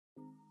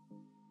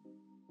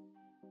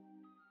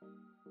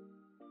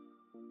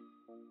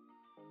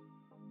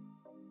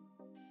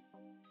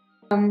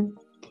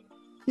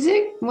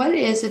What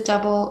is a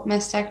double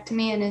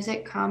mastectomy, and is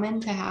it common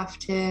to have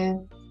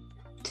to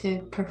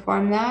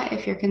perform that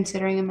if you're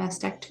considering a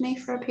mastectomy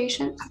for a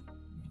patient?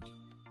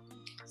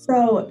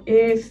 So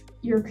if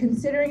you're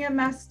considering a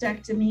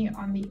mastectomy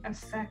on the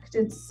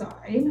affected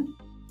side,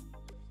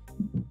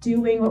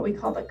 doing what we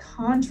call the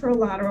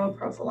contralateral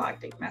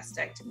prophylactic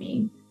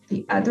mastectomy,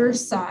 the other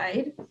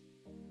side,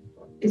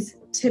 is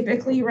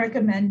typically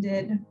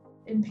recommended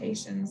in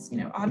patients,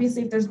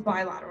 obviously if there's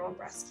bilateral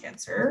breast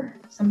cancer.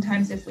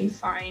 Sometimes if we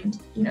find,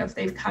 if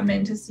they've come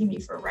in to see me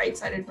for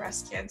right-sided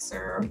breast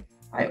cancer,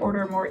 I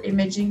order more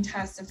imaging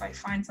tests. If I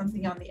find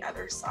something on the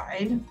other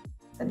side,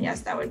 then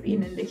yes, that would be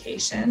an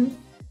indication.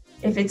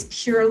 If it's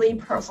purely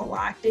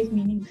prophylactic,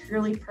 meaning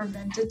purely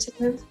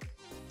preventative,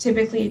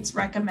 typically it's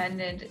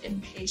recommended in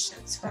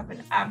patients who have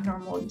an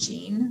abnormal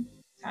gene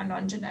found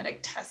on genetic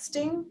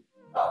testing.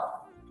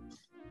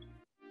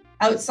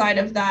 Outside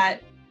of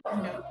that,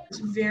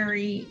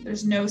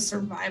 there's no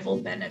survival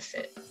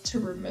benefit to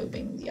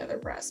removing the other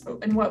breast.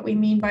 And what we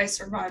mean by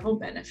survival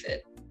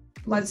benefit,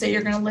 let's say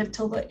you're going to live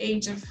till the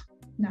age of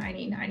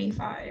 90,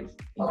 95,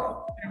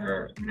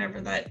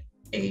 whatever that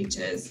age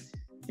is,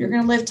 you're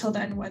going to live till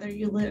then, whether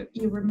you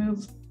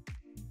remove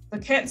the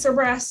cancer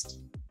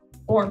breast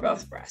or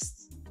both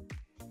breasts.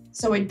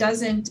 So it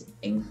doesn't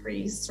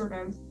increase sort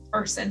of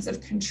our sense of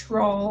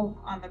control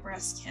on the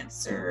breast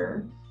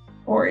cancer,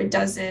 or it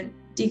doesn't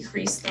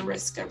decrease the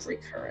risk of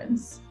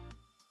recurrence.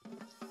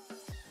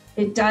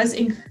 It does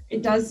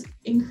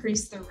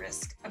increase the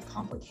risk of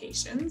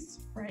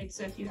complications, right?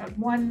 So if you have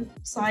one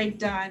side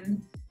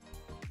done,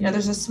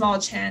 there's a small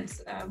chance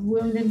of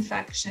wound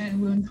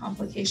infection, wound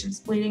complications,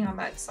 bleeding on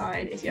that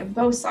side. If you have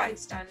both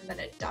sides done, then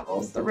it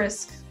doubles the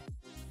risk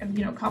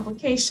of,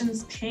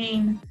 complications,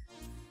 pain.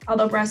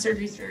 Although breast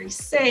surgery is very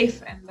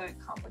safe and the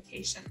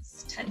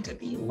complications tend to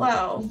be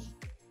low,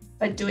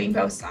 but doing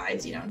both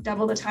sides,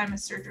 double the time of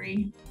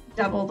surgery,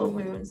 double the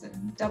wounds,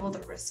 and double the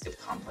risk of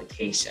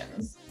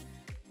complications.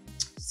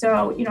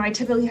 So, I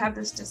typically have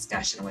this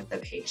discussion with the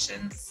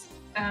patients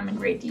in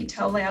great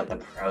detail, lay out the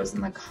pros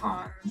and the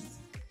cons,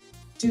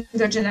 do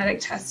their genetic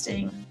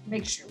testing,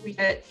 make sure we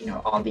get,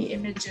 all the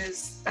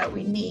images that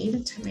we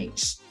need to make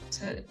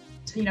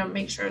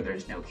sure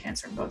there's no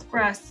cancer in both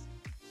breasts.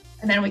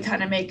 And then we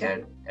kind of make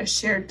a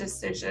shared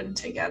decision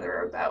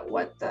together about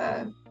what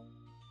the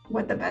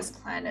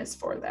best plan is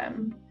for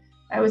them.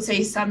 I would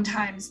say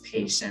sometimes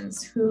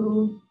patients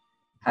who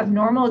have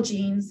normal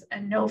genes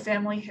and no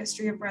family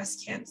history of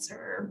breast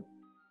cancer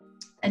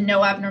and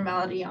no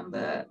abnormality on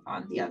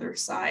the other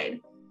side,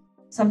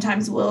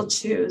 sometimes will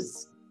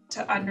choose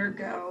to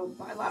undergo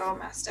bilateral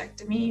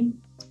mastectomy,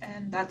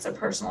 and that's a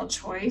personal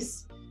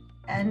choice.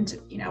 And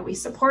we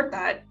support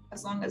that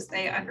as long as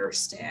they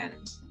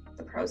understand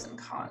the pros and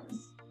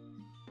cons.